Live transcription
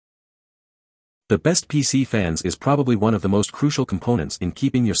The best PC fans is probably one of the most crucial components in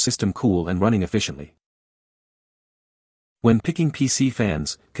keeping your system cool and running efficiently. When picking PC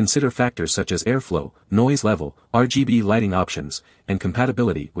fans, consider factors such as airflow, noise level, RGB lighting options, and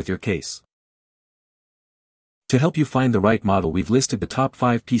compatibility with your case. To help you find the right model, we've listed the top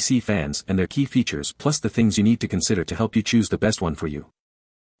 5 PC fans and their key features plus the things you need to consider to help you choose the best one for you.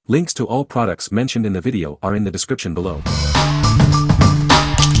 Links to all products mentioned in the video are in the description below.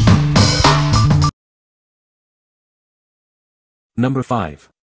 Number 5.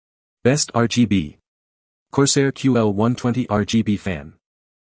 Best RGB. CORSAIR QL120 RGB Fan.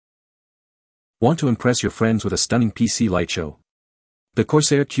 Want to impress your friends with a stunning PC light show? The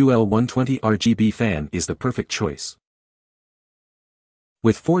CORSAIR QL120 RGB fan is the perfect choice.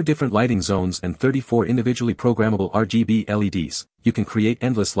 With 4 different lighting zones and 34 individually programmable RGB LEDs, you can create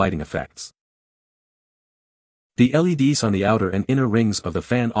endless lighting effects. The LEDs on the outer and inner rings of the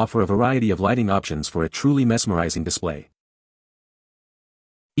fan offer a variety of lighting options for a truly mesmerizing display.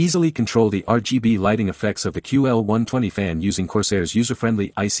 Easily control the RGB lighting effects of the QL120 fan using CORSAIR's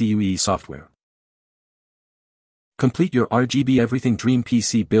user-friendly ICUE software. Complete your RGB Everything Dream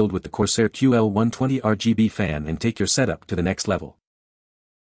PC build with the CORSAIR QL120 RGB fan and take your setup to the next level.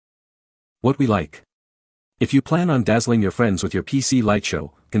 What we like. If you plan on dazzling your friends with your PC light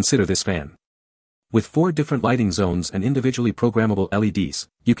show, consider this fan. With 4 different lighting zones and individually programmable LEDs,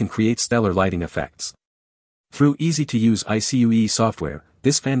 you can create stellar lighting effects. Through easy-to-use ICUE software,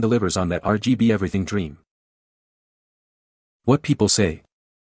 this fan delivers on that RGB Everything dream. What people say.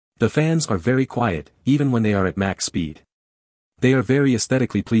 The fans are very quiet, even when they are at max speed. They are very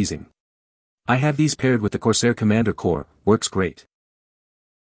aesthetically pleasing. I have these paired with the CORSAIR Commander Core, works great.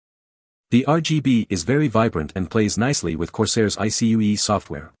 The RGB is very vibrant and plays nicely with CORSAIR's ICUE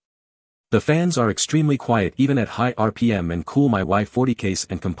software. The fans are extremely quiet even at high RPM and cool my Y40 case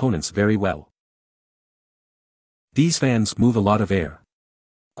and components very well. These fans move a lot of air.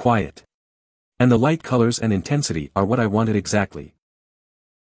 Quiet. And the light colors and intensity are what I wanted exactly.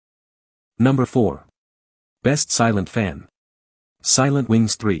 Number 4. Best Silent Fan. Silent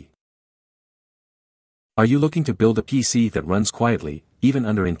Wings 3. Are you looking to build a PC that runs quietly, even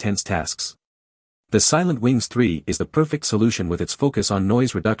under intense tasks? The Silent Wings 3 is the perfect solution with its focus on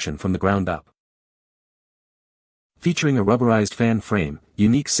noise reduction from the ground up. Featuring a rubberized fan frame,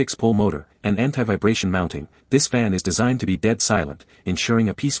 unique 6-pole motor, and anti-vibration mounting, this fan is designed to be dead silent, ensuring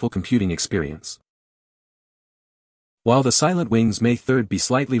a peaceful computing experience. While the Silent Wings May 3 be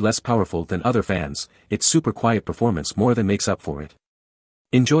slightly less powerful than other fans, its super quiet performance more than makes up for it.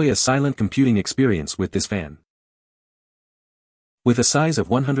 Enjoy a silent computing experience with this fan. With a size of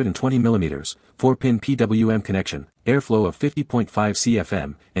 120mm, 4-pin PWM connection, airflow of 50.5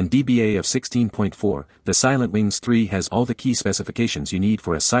 CFM, and dBA of 16.4, the Silent Wings 3 has all the key specifications you need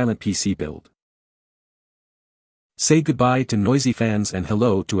for a silent PC build. Say goodbye to noisy fans and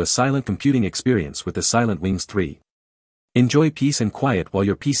hello to a silent computing experience with the Silent Wings 3. Enjoy peace and quiet while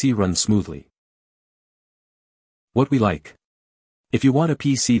your PC runs smoothly. What we like. If you want a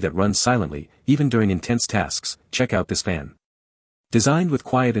PC that runs silently, even during intense tasks, check out this fan. Designed with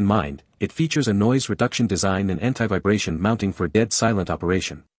quiet in mind, it features a noise reduction design and anti-vibration mounting for dead silent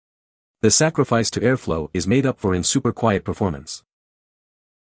operation. The sacrifice to airflow is made up for in super quiet performance.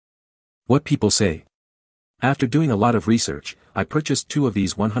 What people say. After doing a lot of research, I purchased 2 of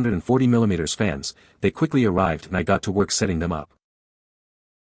these 140mm fans. They quickly arrived and I got to work setting them up.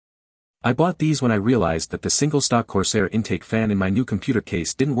 I bought these when I realized that the single stock CORSAIR intake fan in my new computer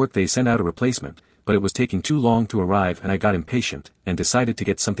case didn't work. They sent out a replacement, but it was taking too long to arrive and I got impatient, and decided to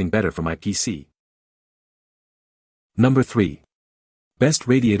get something better for my PC. Number 3. Best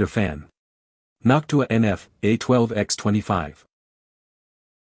Radiator Fan. NOCTUA NF A12X25.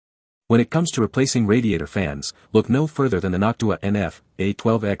 When it comes to replacing radiator fans, look no further than the NOCTUA NF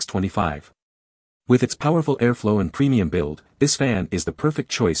A12X25. With its powerful airflow and premium build, this fan is the perfect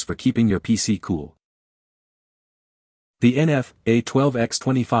choice for keeping your PC cool. The NF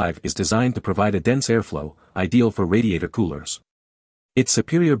A12X25 is designed to provide a dense airflow, ideal for radiator coolers. Its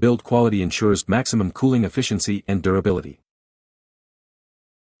superior build quality ensures maximum cooling efficiency and durability.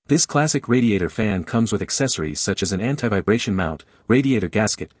 This classic radiator fan comes with accessories such as an anti-vibration mount, radiator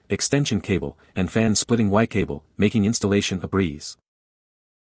gasket, extension cable, and fan-splitting Y cable, making installation a breeze.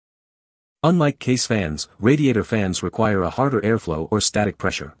 Unlike case fans, radiator fans require a harder airflow or static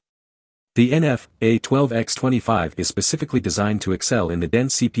pressure. The NF A12X25 is specifically designed to excel in the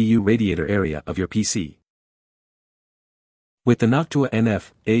dense CPU radiator area of your PC. With the NOCTUA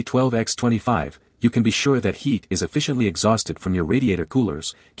NF A12X25, you can be sure that heat is efficiently exhausted from your radiator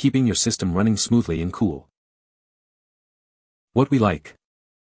coolers, keeping your system running smoothly and cool. What we like.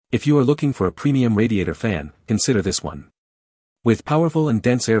 If you are looking for a premium radiator fan, consider this one. With powerful and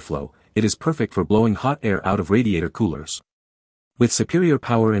dense airflow, it is perfect for blowing hot air out of radiator coolers. With superior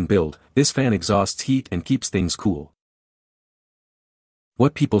power and build, this fan exhausts heat and keeps things cool.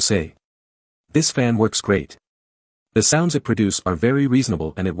 What people say. This fan works great. The sounds it produces are very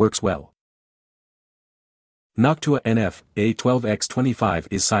reasonable and it works well. NOCTUA NF A12X25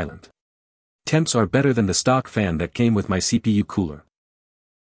 is silent. Temps are better than the stock fan that came with my CPU cooler.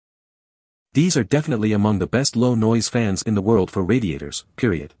 These are definitely among the best low-noise fans in the world for radiators,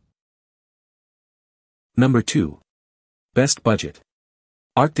 period. Number 2. Best budget.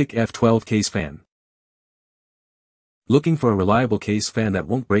 Arctic F12 Case Fan. Looking for a reliable case fan that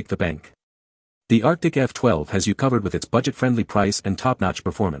won't break the bank? The Arctic F12 has you covered with its budget-friendly price and top-notch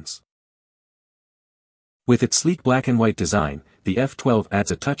performance. With its sleek black and white design, the F12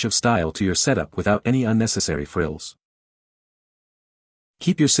 adds a touch of style to your setup without any unnecessary frills.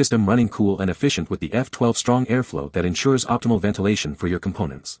 Keep your system running cool and efficient with the F12 strong airflow that ensures optimal ventilation for your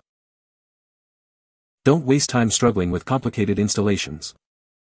components. Don't waste time struggling with complicated installations.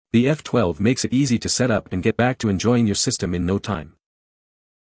 The F12 makes it easy to set up and get back to enjoying your system in no time.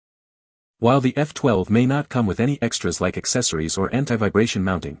 While the F12 may not come with any extras like accessories or anti-vibration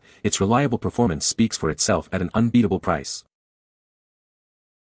mounting, its reliable performance speaks for itself at an unbeatable price.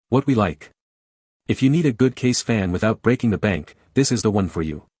 What we like. If you need a good case fan without breaking the bank, this is the one for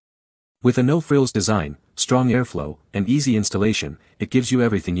you. With a no-frills design, strong airflow, and easy installation, it gives you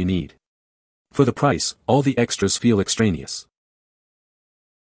everything you need. For the price, all the extras feel extraneous.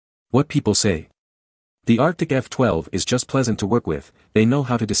 What people say. The Arctic F12 is just pleasant to work with, they know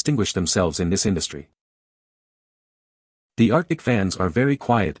how to distinguish themselves in this industry. The Arctic fans are very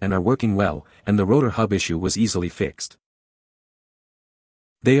quiet and are working well, and the rotor hub issue was easily fixed.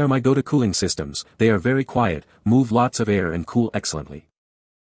 They are my go-to cooling systems, they are very quiet, move lots of air and cool excellently.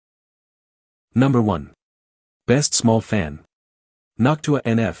 Number 1. Best Small Fan. NOCTUA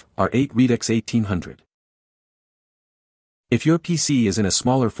NF R8 REDUX 1800. If your PC is in a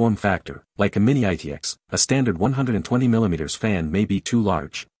smaller form factor, like a mini ITX, a standard 120mm fan may be too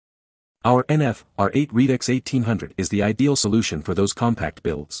large. Our NF R8 REDUX 1800 is the ideal solution for those compact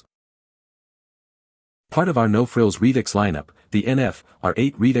builds. Part of our no-frills REDUX lineup, the NF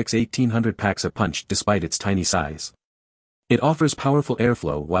R8 REDUX 1800 packs a punch despite its tiny size. It offers powerful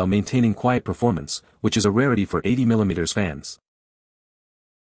airflow while maintaining quiet performance, which is a rarity for 80mm fans.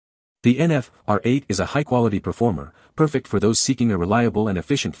 The NF R8 is a high-quality performer, perfect for those seeking a reliable and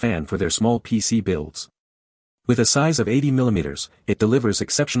efficient fan for their small PC builds. With a size of 80mm, it delivers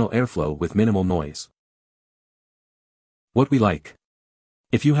exceptional airflow with minimal noise. What we like.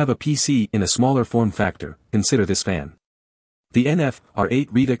 If you have a PC in a smaller form factor, consider this fan. The NF R8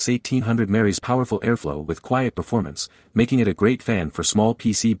 REDUX 1800 marries powerful airflow with quiet performance, making it a great fan for small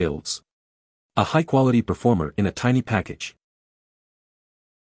PC builds. A high-quality performer in a tiny package.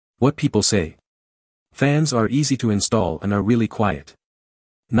 What people say. Fans are easy to install and are really quiet.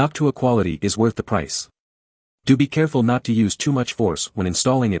 NOCTUA quality is worth the price. Do be careful not to use too much force when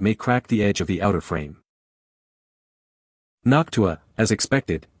installing, it may crack the edge of the outer frame. NOCTUA, as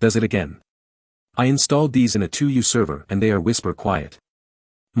expected, does it again. I installed these in a 2U server and they are whisper quiet.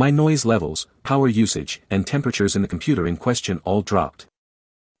 My noise levels, power usage, and temperatures in the computer in question all dropped.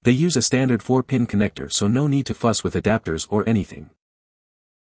 They use a standard 4-pin connector, so no need to fuss with adapters or anything.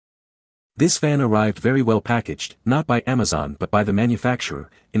 This fan arrived very well packaged, not by Amazon but by the manufacturer,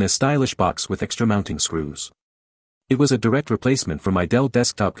 in a stylish box with extra mounting screws. It was a direct replacement for my Dell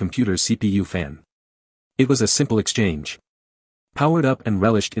desktop computer's CPU fan. It was a simple exchange. Powered up and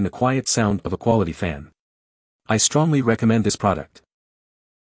relished in the quiet sound of a quality fan. I strongly recommend this product.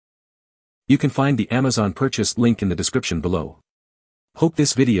 You can find the Amazon purchase link in the description below. Hope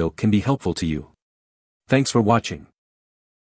this video can be helpful to you. Thanks for watching.